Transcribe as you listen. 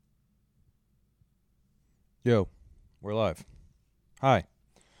Yo, we're live. Hi.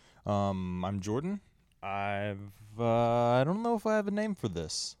 I'm Jordan. I don't know if I have a name for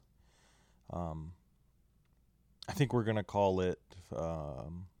this. Um, I think we're gonna call it.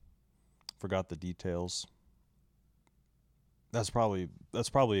 Forgot the details. That's probably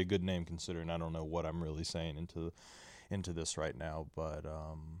a good name considering I don't know what I'm really saying into this right now. But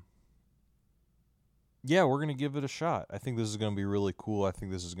yeah, we're gonna give it a shot. I think this is gonna be really cool. I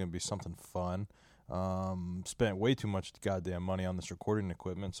think this is gonna be something fun. Spent way too much goddamn money on this recording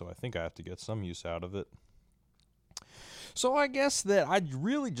equipment, so I think I have to get some use out of it. So I guess that I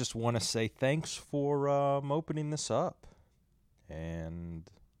really just want to say thanks for opening this up and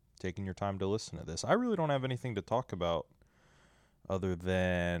taking your time to listen to this. I really don't have anything to talk about other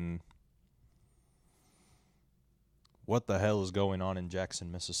than what the hell is going on in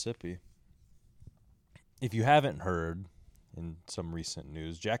Jackson, Mississippi. If you haven't heard in some recent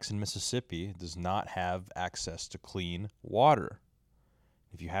news, Jackson, Mississippi does not have access to clean water.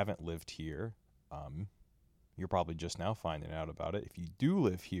 If you haven't lived here, you're probably just now finding out about it. If you do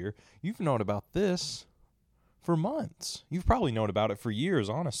live here, you've known about this for months. You've probably known about it for years,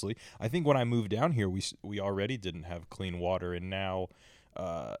 honestly. I think when I moved down here, we already didn't have clean water, and now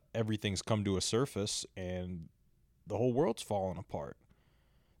everything's come to a surface, and the whole world's falling apart.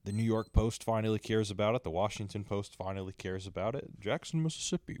 The New York Post finally cares about it. The Washington Post finally cares about it. Jackson,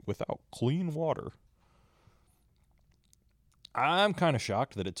 Mississippi, without clean water. I'm kind of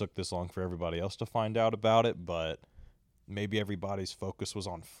shocked that it took this long for everybody else to find out about it, but maybe everybody's focus was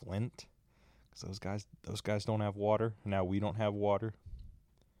on Flint because those guys don't have water. Now we don't have water.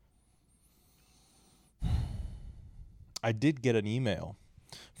 I did get an email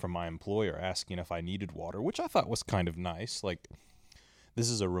from my employer asking if I needed water, which I thought was kind of nice. Like, this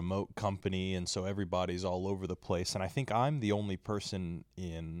is a remote company, and so everybody's all over the place, and I think I'm the only person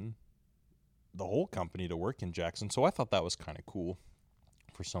in the whole company to work in Jackson, so I thought that was kind of cool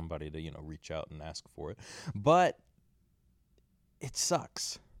for somebody to, reach out and ask for it. But it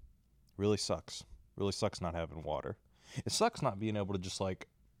sucks. Really sucks. Really sucks not having water. It sucks not being able to just like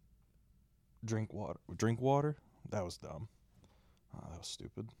drink water. Drink water? That was dumb. Oh, that was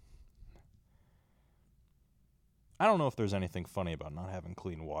stupid. I don't know if there's anything funny about not having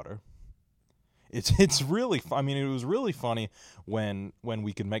clean water. It's really I mean, it was really funny when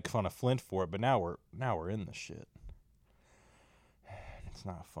we could make fun of Flint for it, but now we're in the shit. It's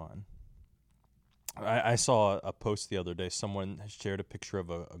not fun. I saw a post the other day. Someone shared a picture of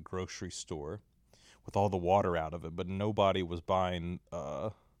a grocery store with all the water out of it, but nobody was buying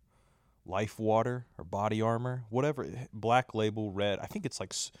Life Water or Body Armor, whatever, Black Label Red. I think it's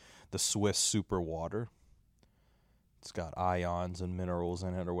like the Swiss Super Water. It's got ions and minerals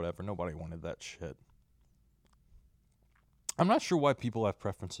in it or whatever. Nobody wanted that shit. I'm not sure why people have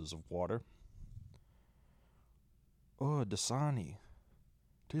preferences of water. Oh, Dasani.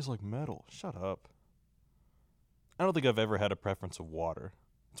 Tastes like metal. Shut up. I don't think I've ever had a preference of water.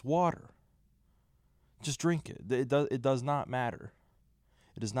 It's water. Just drink it. It does not matter.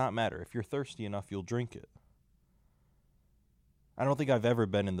 It does not matter. If you're thirsty enough, you'll drink it. I don't think I've ever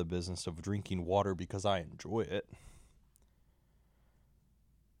been in the business of drinking water because I enjoy it.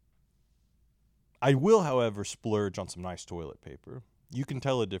 I will, however, splurge on some nice toilet paper. You can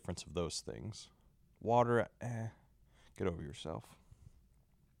tell a difference of those things. Water, get over yourself.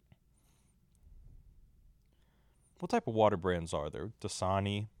 What type of water brands are there?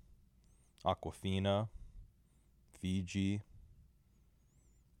 Dasani, Aquafina, Fiji,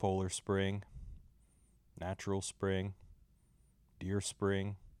 Polar Spring, Natural Spring, Deer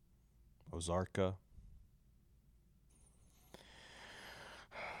Spring, Ozarka.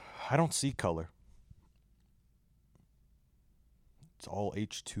 I don't see color. It's all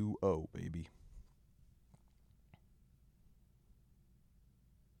H2O, baby.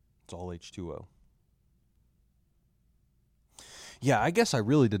 It's all H2O. Yeah, I guess I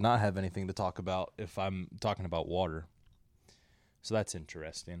really did not have anything to talk about if I'm talking about water. So that's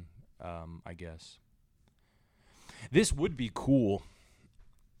interesting, I guess. This would be cool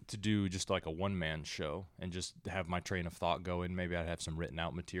to do just like a one-man show and just have my train of thought going. Maybe I'd have some written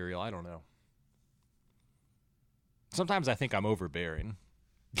out material. I don't know. Sometimes I think I'm overbearing.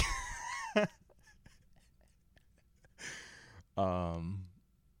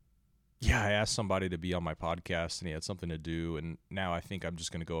 Yeah, I asked somebody to be on my podcast and he had something to do, and now I think I'm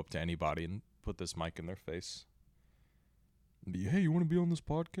just going to go up to anybody and put this mic in their face. And be, hey, you want to be on this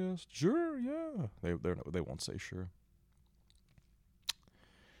podcast? Sure, yeah. They won't say sure.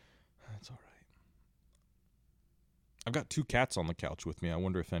 That's all right. I've got 2 cats on the couch with me. I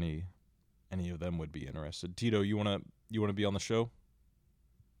wonder if any of them would be interested. Tito, you wanna be on the show?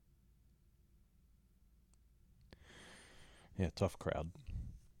 Yeah, tough crowd.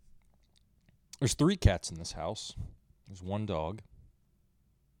 There's 3 cats in this house. There's 1 dog.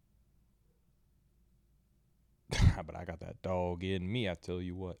 But I got that dog in me, I tell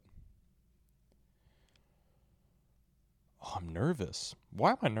you what. Oh, I'm nervous.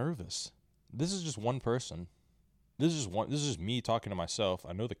 Why am I nervous? This is just one person. This is me talking to myself.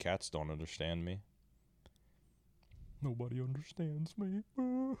 I know the cats don't understand me. Nobody understands me.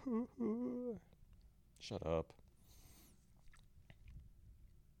 Shut up.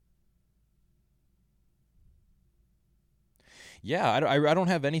 Yeah, I don't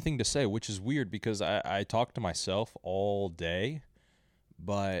have anything to say, which is weird because I talk to myself all day,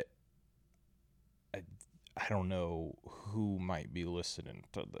 but I don't know who might be listening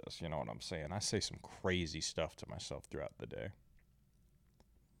to this. You know what I'm saying? I say some crazy stuff to myself throughout the day.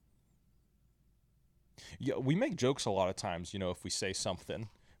 Yeah, we make jokes a lot of times, if we say something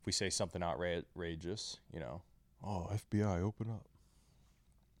outrageous, oh, FBI, open up.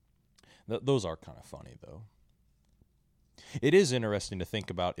 Those are kind of funny, though. It is interesting to think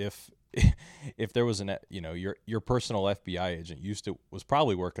about if there was your personal FBI agent was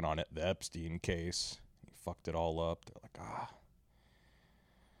probably working on the Epstein case. He fucked it all up. They're like,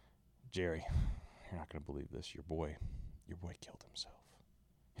 Jerry, you're not gonna believe this. Your boy killed himself.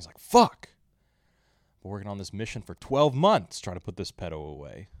 He's like, fuck. We're working on this mission for 12 months trying to put this pedo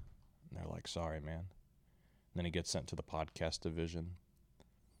away. And they're like, sorry, man. And then he gets sent to the podcast division.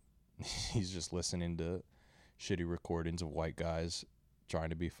 He's just listening to shitty recordings of white guys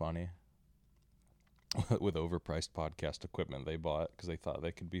trying to be funny with overpriced podcast equipment they bought because they thought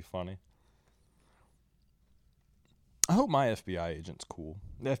they could be funny. I hope my FBI agent's cool.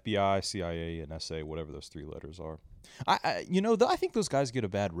 The FBI, CIA, and SA, whatever those 3 letters are. I think those guys get a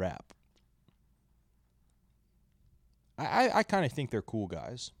bad rap. I kind of think they're cool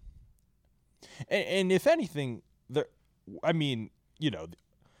guys. And if anything,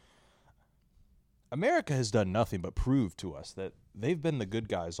 America has done nothing but prove to us that they've been the good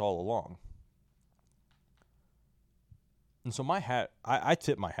guys all along. And so I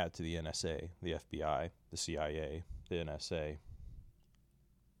tip my hat to the NSA, the FBI, the CIA, the NSA.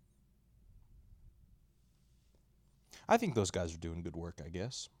 I think those guys are doing good work, I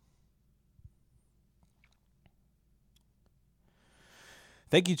guess.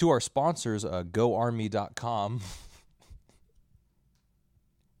 Thank you to our sponsors, GoArmy.com.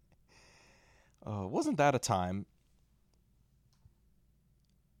 Wasn't that a time?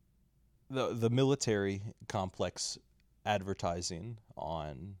 The military complex advertising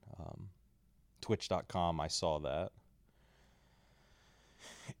on Twitch.com, I saw that.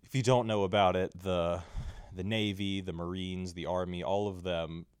 If you don't know about it, the Navy, the Marines, the Army, all of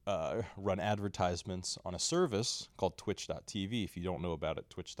them run advertisements on a service called Twitch.tv. If you don't know about it,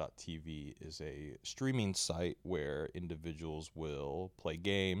 Twitch.tv is a streaming site where individuals will play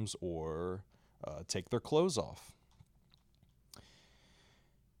games or take their clothes off.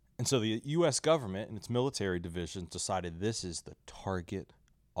 And so the U.S. government and its military divisions decided this is the target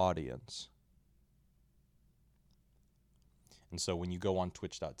audience. And so when you go on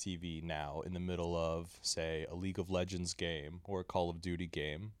Twitch.tv now in the middle of, say, a League of Legends game or a Call of Duty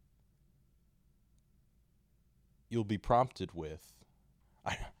game, you'll be prompted with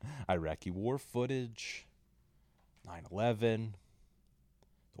Iraqi war footage, 9/11,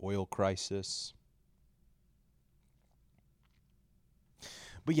 the oil crisis.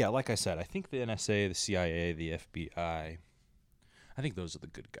 But yeah, like I said, I think the NSA, the CIA, the FBI, I think those are the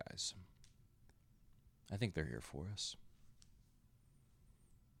good guys. I think they're here for us.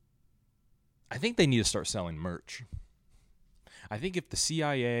 I think they need to start selling merch. I think if the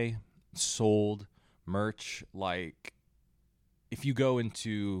CIA sold merch, like if you go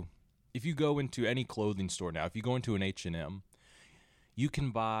into any clothing store now, if you go into an H&M, you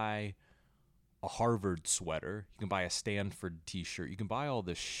can buy a Harvard sweater, you can buy a Stanford t-shirt, you can buy all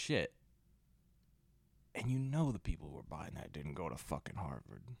this shit. And the people who were buying that didn't go to fucking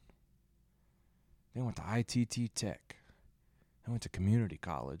Harvard. They went to ITT Tech. They went to community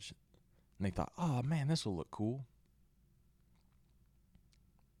college. And they thought, oh man, this will look cool.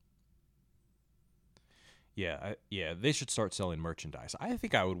 Yeah, they should start selling merchandise. I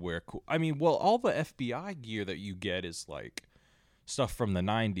think I would wear cool. All the FBI gear that you get is like stuff from the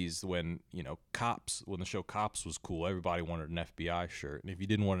 90s when, Cops, when the show Cops was cool, everybody wanted an FBI shirt. And if you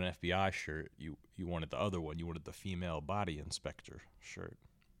didn't want an FBI shirt, you wanted the other one. You wanted the female body inspector shirt.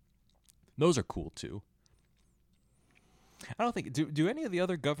 Those are cool too. I don't think, do any of the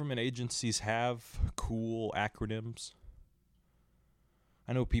other government agencies have cool acronyms?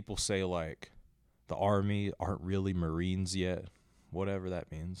 I know people say like the Army aren't really Marines yet, whatever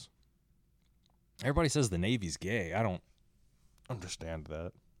that means. Everybody says the Navy's gay. I don't understand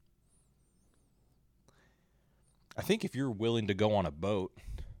that. I think if you're willing to go on a boat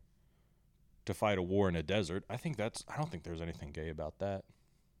to fight a war in a desert, I don't think there's anything gay about that.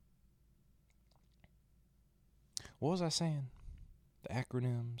 What was I saying? The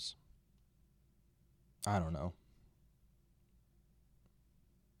acronyms? I don't know.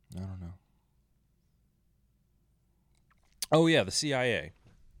 Oh, yeah, the CIA.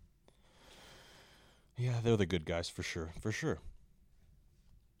 Yeah, they're the good guys for sure. For sure.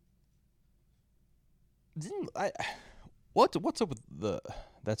 What's up with the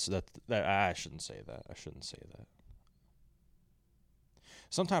I shouldn't say that.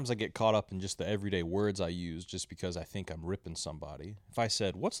 Sometimes I get caught up in just the everyday words I use just because I think I'm ripping somebody. If I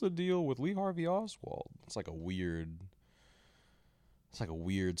said, "What's the deal with Lee Harvey Oswald?" It's like a weird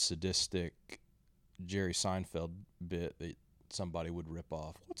sadistic Jerry Seinfeld bit that somebody would rip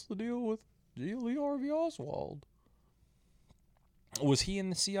off. What's the deal with Lee Harvey Oswald? Was he in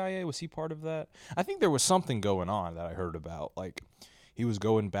the CIA? Was he part of that? I think there was something going on that I heard about. Like, he was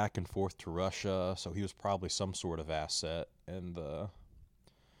going back and forth to Russia, so he was probably some sort of asset, and the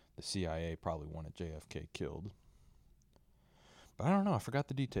CIA probably wanted JFK killed. But I don't know. I forgot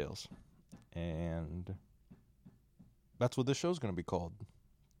the details. And that's what this show's going to be called.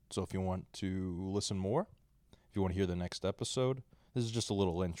 So if you want to listen more, if you want to hear the next episode, this is just a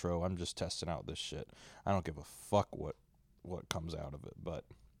little intro. I'm just testing out this shit. I don't give a fuck what comes out of it. But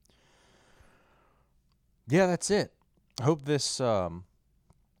yeah, that's it. I hope the sound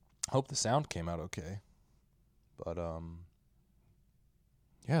came out okay. But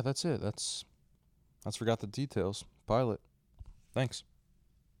yeah, that's it. That's forgot the details. Pilot. Thanks.